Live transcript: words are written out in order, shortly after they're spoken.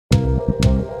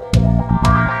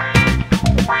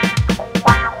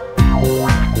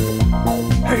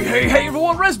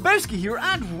Razzbowski here,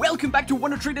 and welcome back to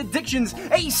Wonder Trade Addictions,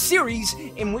 a series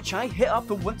in which I hit up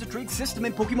the Wonder Trade system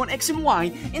in Pokemon X and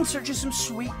Y in search of some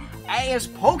sweet ass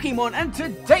Pokemon, and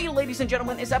today, ladies and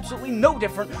gentlemen, is absolutely no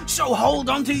different, so hold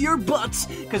on to your butts,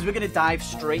 because we're going to dive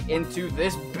straight into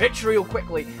this bitch real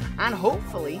quickly, and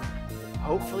hopefully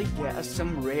get us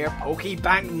some rare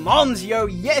Pokebank mons, yo!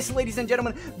 Yes, ladies and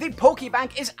gentlemen, the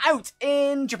Pokebank is out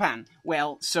in Japan.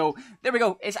 Well, so, there we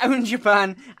go, it's out in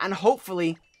Japan, and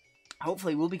hopefully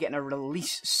we'll be getting a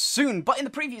release soon. But in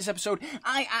the previous episode,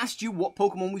 I asked you what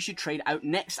Pokemon we should trade out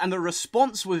next, and the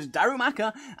response was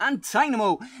Darumaka and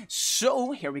Tynamo.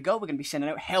 So, here we go, we're going to be sending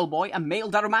out Hellboy, a male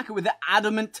Darumaka with the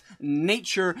adamant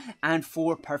nature, and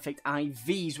 4 perfect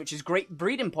IVs, which is great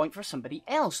breeding point for somebody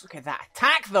else. Look at that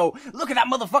attack, though! Look at that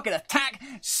motherfucking attack!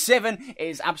 7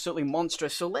 is absolutely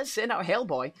monstrous. So let's send out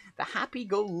Hellboy, the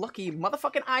happy-go-lucky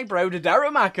motherfucking eyebrow to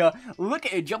Darumaka. Look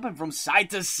at it jumping from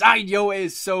side to side, yo! It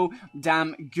is so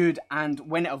damn good. And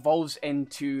when it evolves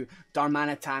into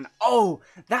Darmanitan, oh,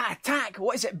 that attack,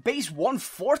 what is it, base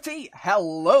 140?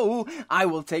 Hello, I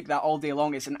will take that all day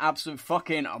long. It's an absolute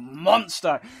fucking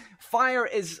monster. Fire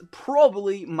is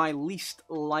probably my least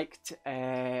liked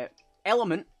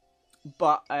element,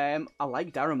 but I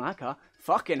like Darumaka.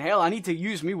 Fucking hell, I need to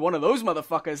use me one of those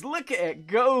motherfuckers. Look at it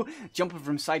go, jumping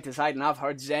from side to side, and I've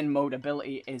heard Zen mode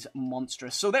ability is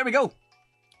monstrous. So there we go.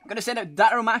 I'm going to send out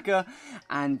Darumaka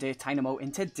and Tynamo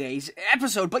in today's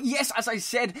episode. But yes, as I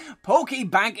said,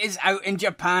 Pokebank is out in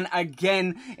Japan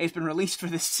again. It's been released for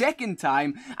the second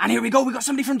time. And here we go, we got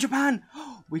somebody from Japan.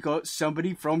 We got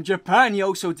somebody from Japan,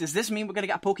 yo. So does this mean we're going to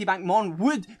get a Pokebank Mon?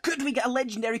 Could we get a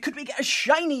legendary? Could we get a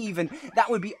shiny even?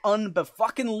 That would be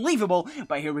unbe-fucking-leavable.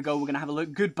 But here we go, we're going to have a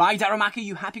look. Goodbye, Darumaka,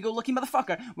 you happy-go-lucky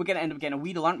motherfucker. We're going to end up getting a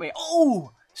Weedle, aren't we?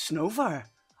 Oh, Snover.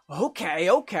 Okay,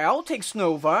 I'll take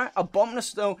Snover.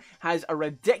 Abomasnow has a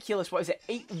ridiculous,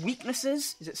 8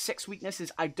 weaknesses? Is it 6 weaknesses?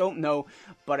 I don't know,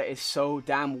 but it is so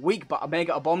damn weak. But a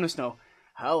Mega Abomasnow,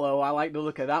 hello, I like the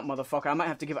look of that motherfucker. I might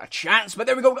have to give it a chance, but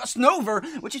there we go, we got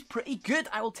Snover, which is pretty good.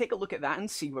 I will take a look at that and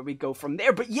see where we go from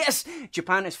there. But yes,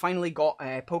 Japan has finally got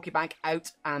Pokebank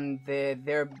out, and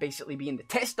they're basically being the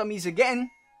test dummies again,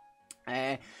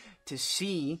 to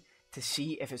see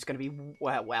if it's going to be,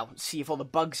 see if all the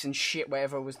bugs and shit,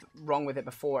 whatever was wrong with it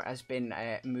before, has been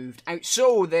moved out.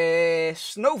 So, the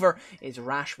Snover is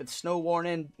Rash with Snow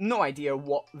Warning. No idea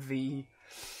what the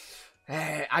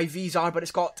IVs are, but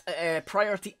it's got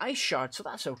Priority Ice Shard, so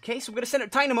that's okay. So, we're going to send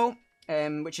out Tynamo,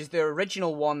 which is the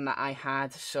original one that I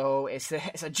had. So, it's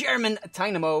a German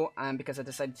Tynamo, because I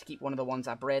decided to keep one of the ones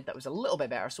I bred that was a little bit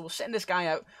better. So, we'll send this guy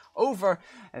out over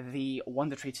the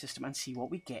Wonder Trade system and see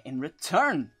what we get in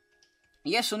return.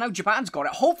 Yeah, so now Japan's got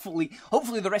it. Hopefully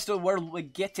the rest of the world will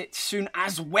get it soon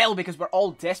as well, because we're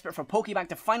all desperate for Pokebank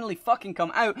to finally fucking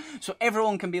come out, so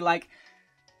everyone can be like,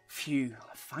 phew,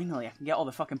 finally I can get all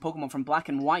the fucking Pokemon from Black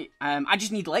and White. I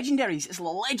just need legendaries. It's a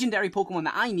legendary Pokemon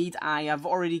that I need. I have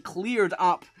already cleared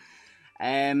up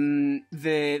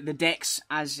the decks,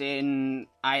 as in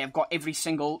I have got every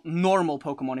single normal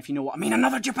Pokemon, if you know what I mean.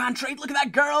 Another Japan trade. Look at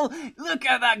that girl. Look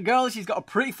at that girl. She's got a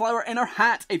pretty flower in her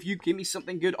hat. If you give me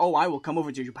something good, oh, I will come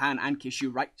over to Japan and kiss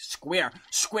you right square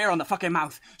on the fucking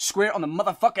mouth. Square on the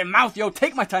motherfucking mouth, yo.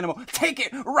 Take my Tynamo. Take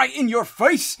it right in your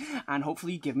face. And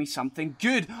hopefully you give me something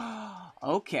good.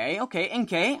 Okay,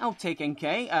 NK, I'll take NK.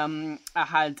 I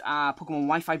had a Pokemon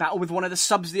Wi-Fi battle with one of the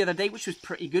subs the other day, which was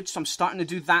pretty good, so I'm starting to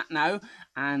do that now.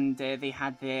 And they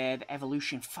had the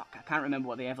evolution. Fuck, I can't remember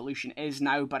what the evolution is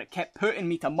now, but it kept putting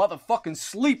me to motherfucking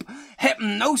sleep.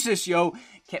 Hypnosis, yo.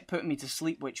 Kept putting me to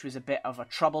sleep, which was a bit of a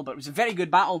trouble, but it was a very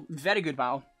good battle.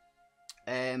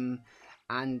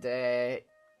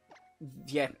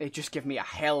 Yeah, it just gave me a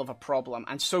hell of a problem.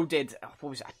 And so did,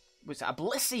 what was it? Was it a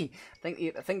Blissey?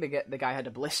 I think the guy had a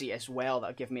Blissey as well.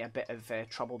 That'll give me a bit of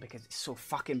trouble because it's so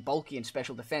fucking bulky in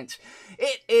special defense.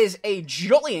 It is a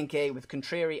Jolly NK with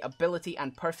contrary ability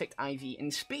and perfect IV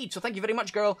in speed. So thank you very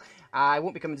much, girl. I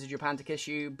won't be coming to Japan to kiss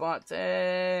you, but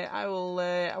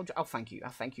I'll thank you.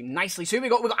 I'll thank you nicely. So here we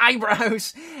got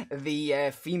Eyebrows, the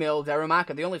female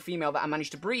Darumaka, the only female that I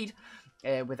managed to breed.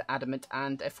 With Adamant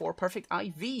and 4 perfect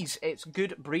IVs. It's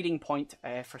good breeding point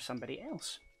for somebody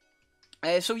else.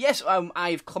 So yes,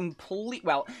 I've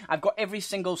got every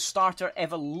single starter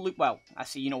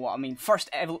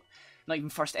not even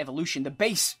first evolution, the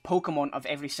base Pokemon of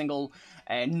every single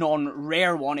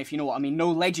non-rare one, if you know what I mean,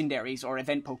 no legendaries or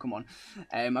event Pokemon.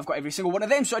 I've got every single one of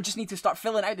them, so I just need to start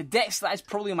filling out the decks. That is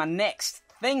probably my next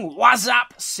thing. What's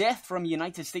up, Seth from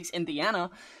United States,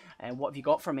 Indiana. What have you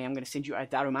got for me? I'm going to send you a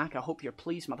Darumaka. I hope you're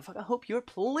pleased, motherfucker. I hope you're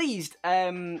pleased.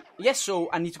 Yes, so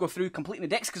I need to go through completing the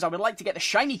decks because I would like to get the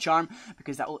shiny charm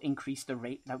because that will increase the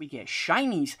rate that we get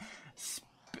shinies.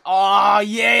 Oh,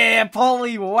 yeah,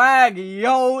 Poliwag,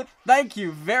 yo, thank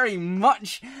you very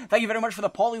much. Thank you very much for the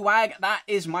Poliwag. That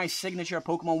is my signature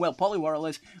Pokemon. Well, Poliwhirl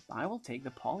is, but I will take the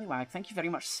Poliwag. Thank you very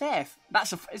much, Seth.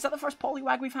 Is that the first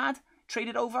Poliwag we've had?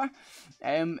 Traded over?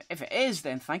 If it is,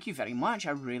 then thank you very much.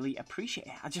 I really appreciate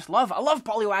it. I love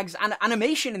Poliwag's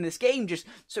animation in this game. Just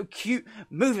so cute,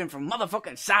 moving from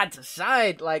motherfucking side to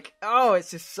side. Like, oh,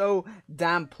 it's just so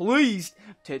damn pleased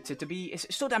to be,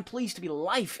 it's so damn pleased to be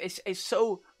life. It's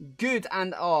so good,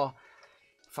 and oh,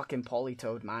 fucking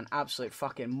Politoed, man. Absolute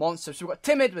fucking monster. So we've got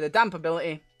Timid with a damp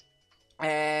ability.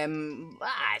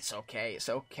 It's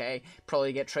okay.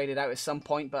 Probably get traded out at some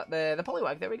point, but the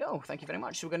Poliwag, there we go. Thank you very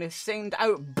much. So we're going to send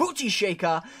out Booty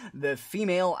Shaker, the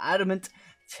female adamant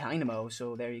Tynamo.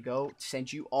 So there you go.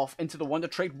 Send you off into the Wonder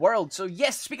Trade world. So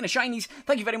yes, speaking of shinies,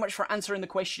 thank you very much for answering the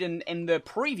question in the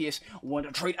previous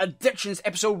Wonder Trade Addictions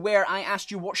episode where I asked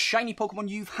you what shiny Pokemon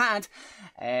you've had.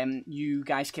 You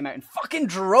guys came out in fucking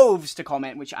droves to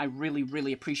comment, which I really,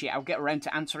 really appreciate. I'll get around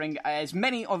to answering as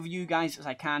many of you guys as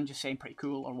I can, just saying pretty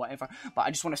cool or whatever. But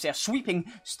I just want to say a sweeping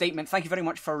statement. Thank you very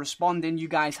much for responding. You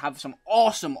guys have some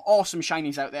awesome, awesome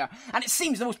shinies out there. And it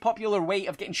seems the most popular way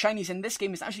of getting shinies in this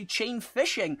game is actually chain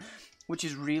fishing, which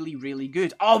is really, really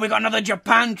good. Oh, we got another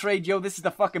Japan trade, yo. This is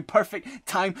the fucking perfect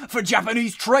time for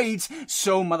Japanese trades.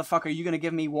 So, motherfucker, you're going to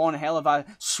give me one hell of a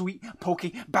sweet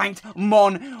Pokebank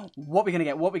Mon. What we going to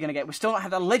get? What we going to get? We still not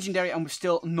had a legendary, and we've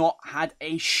still not had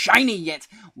a shiny yet.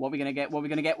 What we going to get? What we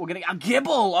going to get? We're going to get a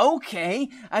Gibble. Okay.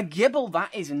 A Gibble.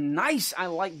 That is nice. I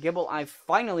like Gibble. I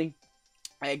finally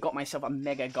got myself a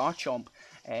Mega Garchomp.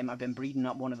 I've been breeding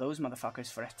up one of those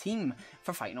motherfuckers for a team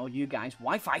for fighting all you guys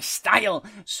Wi-Fi style.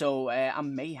 So I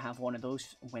may have one of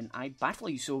those when I battle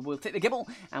you. So we'll take the Gibble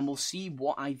and we'll see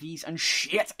what IVs and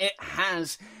shit it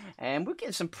has. We're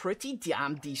getting some pretty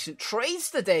damn decent trades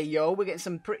today, yo. We're getting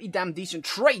some pretty damn decent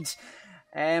trades.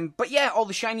 But yeah, all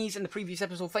the shinies in the previous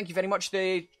episode, thank you very much.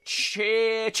 The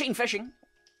chain fishing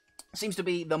seems to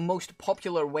be the most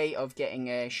popular way of getting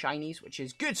shinies, which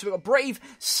is good. So we've got Brave,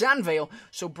 Sandvale.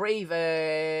 So Brave,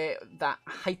 that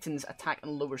heightens attack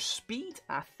and lowers speed,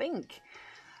 I think.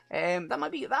 That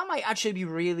might actually be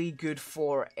really good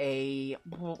for a,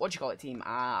 what do you call it, team?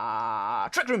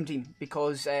 Trick Room team,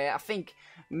 because I think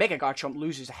Mega Garchomp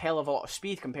loses a hell of a lot of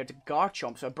speed compared to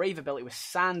Garchomp, so a Brave ability with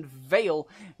Sandvale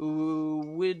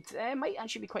might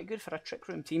actually be quite good for a Trick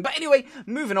Room team. But anyway,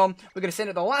 moving on, we're going to send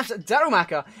out the last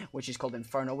Darumaka, which is called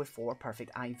Inferno with 4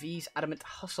 perfect IVs. Adamant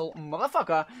Hustle,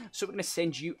 motherfucker. So we're going to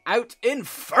send you out,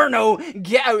 Inferno!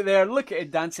 Get out there, look at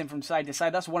it dancing from side to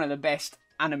side. That's one of the best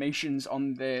animations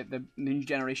on the new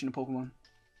generation of Pokemon.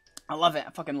 I love it.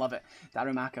 I fucking love it.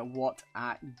 Darumaka, what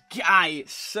a guy.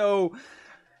 So,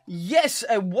 yes,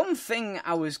 one thing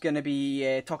I was going to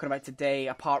be talking about today,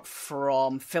 apart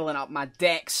from filling up my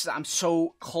decks, I'm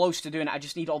so close to doing it, I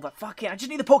just need the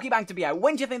Pokebank to be out.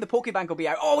 When do you think the Pokebank will be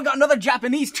out? Oh, we got another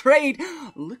Japanese trade!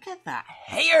 Look at that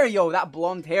hair, yo! That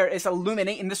blonde hair is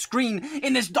illuminating the screen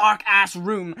in this dark-ass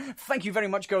room. Thank you very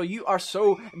much, girl. You are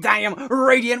so damn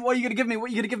radiant. What are you going to give me? What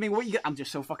are you going to give me? I'm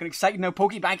just so fucking excited now.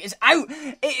 Pokebank is out!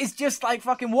 It is just like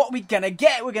fucking what we gonna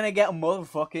get? We're gonna get a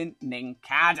motherfucking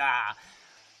Nincada.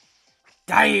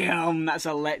 Damn, that's a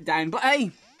letdown. But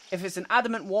hey, if it's an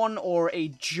Adamant one or a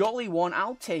Jolly one,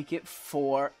 I'll take it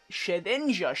for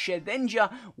Shedinja.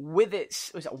 Shedinja with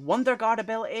its Wonder Guard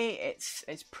ability,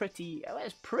 it's pretty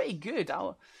good.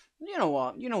 You know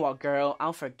what, girl,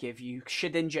 I'll forgive you.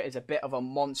 Shedinja is a bit of a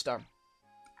monster.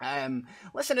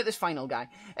 Listen to this final guy.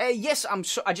 Yes,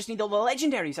 I just need all the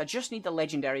legendaries. I just need the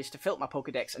legendaries to fill up my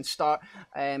Pokedex and start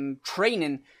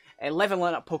training.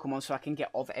 Leveling up Pokemon so I can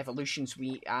get all the evolutions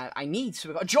I need. So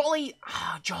we've got Jolly.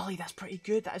 Jolly, that's pretty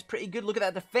good. That is pretty good. Look at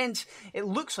that defense. It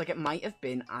looks like it might have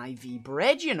been IV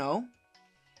bred, you know.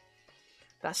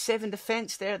 That 7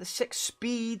 defense there, the 6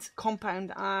 speed,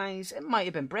 compound eyes. It might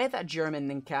have been bred, that German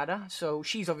Nincada. So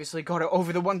she's obviously got it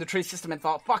over the Wonder Trade system and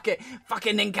thought, fuck it,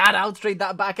 fucking Nincada, I'll trade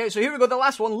that back out. So here we go, the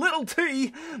last one, Little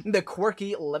T, the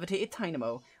quirky levitated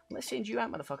Tynamo. Let's send you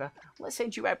out, motherfucker. Let's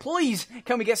send you out. Please,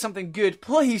 can we get something good?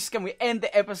 Please, can we end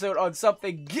the episode on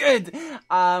something good?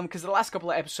 Because the last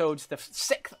couple of episodes, the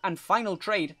 6th and final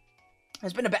trade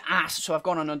has been a bit ass, so I've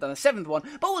gone on and done the 7th one.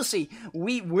 But we'll see.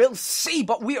 We will see.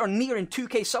 But we are nearing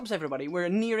 2k subs, everybody. We're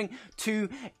nearing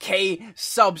 2k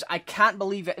subs. I can't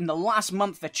believe it. In the last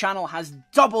month, the channel has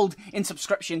doubled in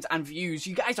subscriptions and views.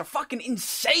 You guys are fucking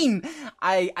insane.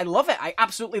 I love it. I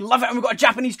absolutely love it. And we've got a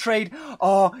Japanese trade.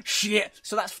 Oh, shit.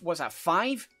 So that's, what's that,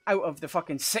 5? out of the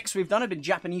fucking 6 we've done have been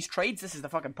Japanese trades. This is the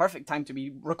fucking perfect time to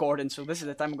be recording, so this is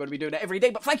the time I'm going to be doing it every day.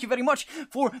 But thank you very much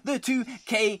for the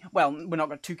 2k, well, we're not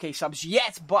got 2k subs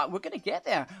yet, but we're going to get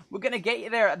there. We're going to get you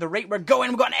there at the rate we're going.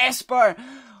 We've got an Esper.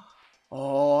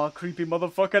 Oh, creepy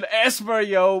motherfucking Esper,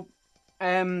 yo.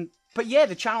 But yeah,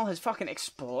 the channel has fucking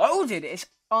exploded. It's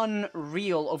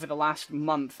unreal over the last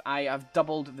month. I have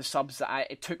doubled the subs that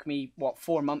it took me, what,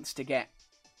 4 months to get.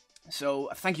 So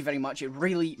thank you very much. It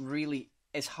really, really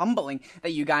is humbling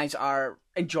that you guys are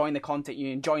enjoying the content,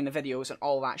 you're enjoying the videos and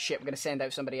all that shit. We're going to send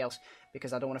out somebody else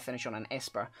because I don't want to finish on an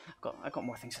Esper. I've got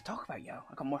more things to talk about, yo.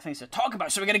 I've got more things to talk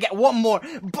about. So we're going to get one more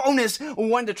bonus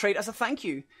Wonder Trade as a thank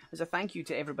you. As a thank you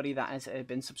to everybody that has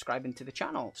been subscribing to the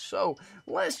channel. So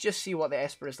let's just see what the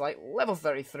Esper is like. Level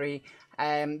 33.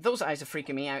 Those eyes are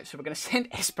freaking me out. So we're going to send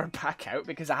Esper back out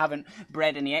because I haven't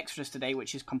bred any extras today,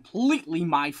 which is completely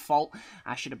my fault.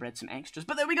 I should have bred some extras.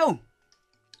 But there we go.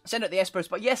 Send out the Espers,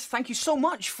 but yes, thank you so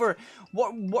much for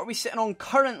what are we sitting on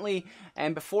currently.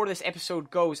 And before this episode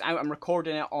goes out, I'm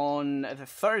recording it on the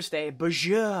Thursday.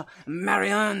 Bonjour,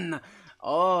 Marianne.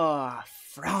 Oh,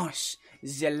 France,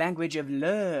 the language of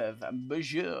love.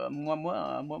 Bonjour, moi,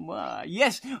 moi, moi, moi.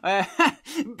 Yes,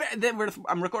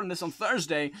 I'm recording this on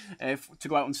Thursday to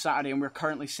go out on Saturday, and we're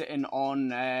currently sitting on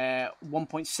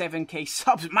 1.7k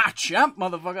subs. My champ,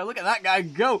 motherfucker, look at that guy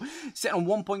go. Sitting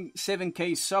on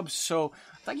 1.7k subs, so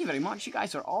thank you very much. You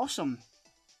guys are awesome.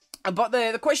 But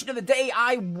the question of the day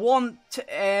I want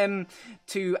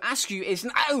to ask you is,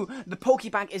 now the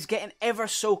Pokebank is getting ever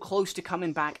so close to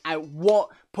coming back out. What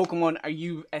Pokemon are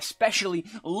you especially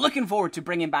looking forward to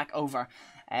bringing back over?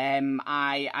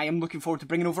 I am looking forward to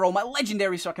bringing over all my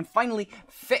legendaries so I can finally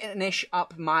finish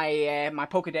up my my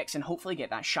Pokedex and hopefully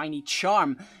get that shiny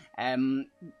charm.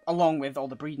 Along with all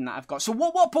the breeding that I've got. So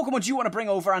what Pokemon do you want to bring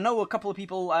over? I know a couple of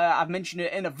people, I've mentioned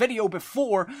it in a video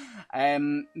before,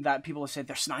 that people have said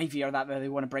they're Snivy or that they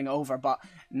want to bring over, but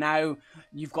now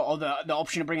you've got all the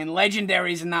option of bringing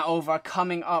legendaries and that over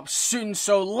coming up soon,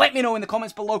 so let me know in the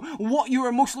comments below what you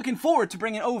are most looking forward to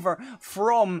bringing over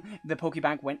from the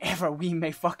Pokebank whenever we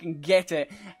may fucking get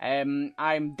it.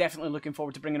 I'm definitely looking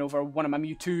forward to bringing over one of my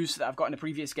Mewtwo's that I've got in the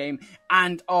previous game,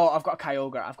 and oh, I've got a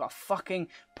Kyogre. I've got a fucking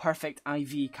perfect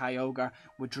IV Kyogre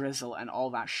with Drizzle and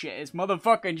all that shit. It's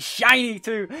motherfucking shiny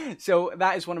too. So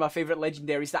that is one of my favourite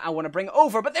legendaries that I want to bring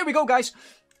over. But there we go, guys.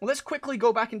 Let's quickly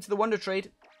go back into the Wonder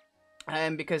Trade.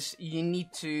 Because you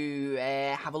need to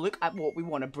have a look at what we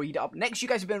want to breed up next. You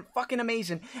guys have been fucking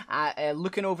amazing at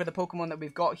looking over the Pokemon that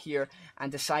we've got here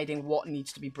and deciding what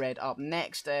needs to be bred up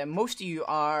next. Most of you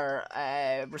are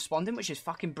responding, which is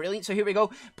fucking brilliant. So here we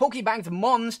go. Pokebanked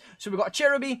Mons. So we've got a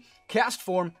Cherubi,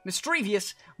 Castform,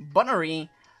 Mischievous, Bunnery,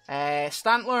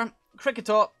 Stantler,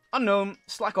 Cricketop, Unknown,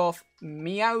 Slackoff,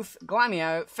 Meowth,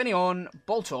 Glameow, Finneon,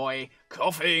 Boltoy,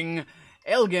 Coughing,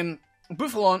 Elgin,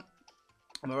 Buffalon.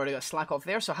 I've already got Slack off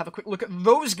there, so have a quick look at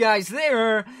those guys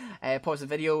there. Pause the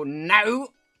video now.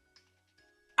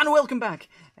 And welcome back.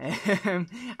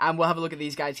 And we'll have a look at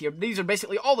these guys here. These are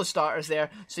basically all the starters there.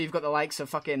 So you've got the likes of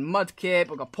fucking Mudkip,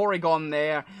 we've got Porygon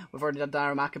there, we've already done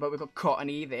Darumaka, but we've got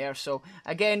Cottony there. So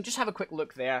again, just have a quick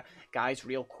look there, guys,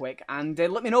 real quick. And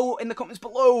let me know in the comments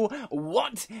below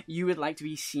what you would like to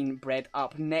be seen bred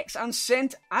up next and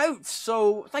sent out.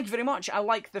 So thank you very much. I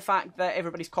like the fact that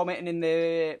everybody's commenting in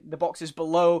the boxes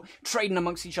below, trading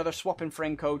amongst each other, swapping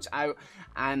friend codes out.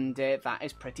 And that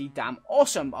is pretty damn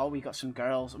awesome. Oh, we got some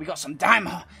girls. We got some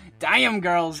damn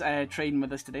girls trading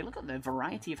with us today. Look at the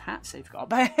variety of hats they've got.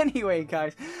 But anyway,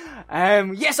 guys,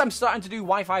 yes, I'm starting to do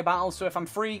Wi-Fi battles, so if I'm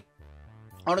free,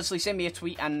 honestly, send me a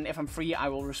tweet, and if I'm free, I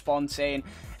will respond saying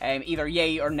either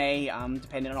yay or nay,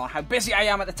 depending on how busy I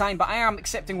am at the time. But I am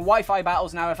accepting Wi-Fi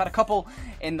battles now. I've had a couple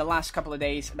in the last couple of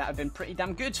days that have been pretty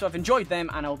damn good, so I've enjoyed them,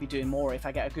 and I'll be doing more. If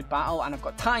I get a good battle and I've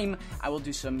got time, I will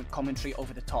do some commentary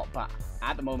over the top. But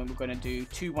at the moment, we're going to do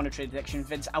 2 Wonder Trade Addiction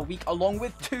vids a week, along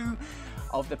with 2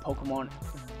 of the Pokemon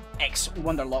X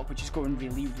Wonderlock, which is going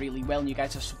really, really well, and you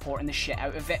guys are supporting the shit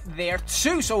out of it there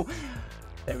too. So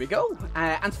there we go.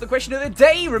 Answer the question of the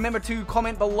day. Remember to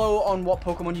comment below on what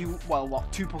Pokemon you, well,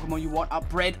 what 2 Pokemon you want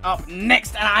bred up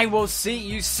next, and I will see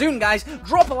you soon, guys.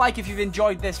 Drop a like if you've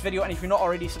enjoyed this video, and if you're not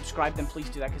already subscribed, then please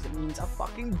do that, because it means a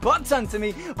fucking butt ton to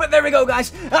me. But there we go,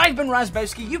 guys. I've been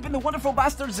Razzbowski. You've been the wonderful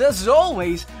bastards, as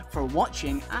always, for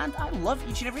watching, and I love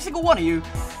each and every single one of you.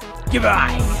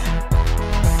 Goodbye.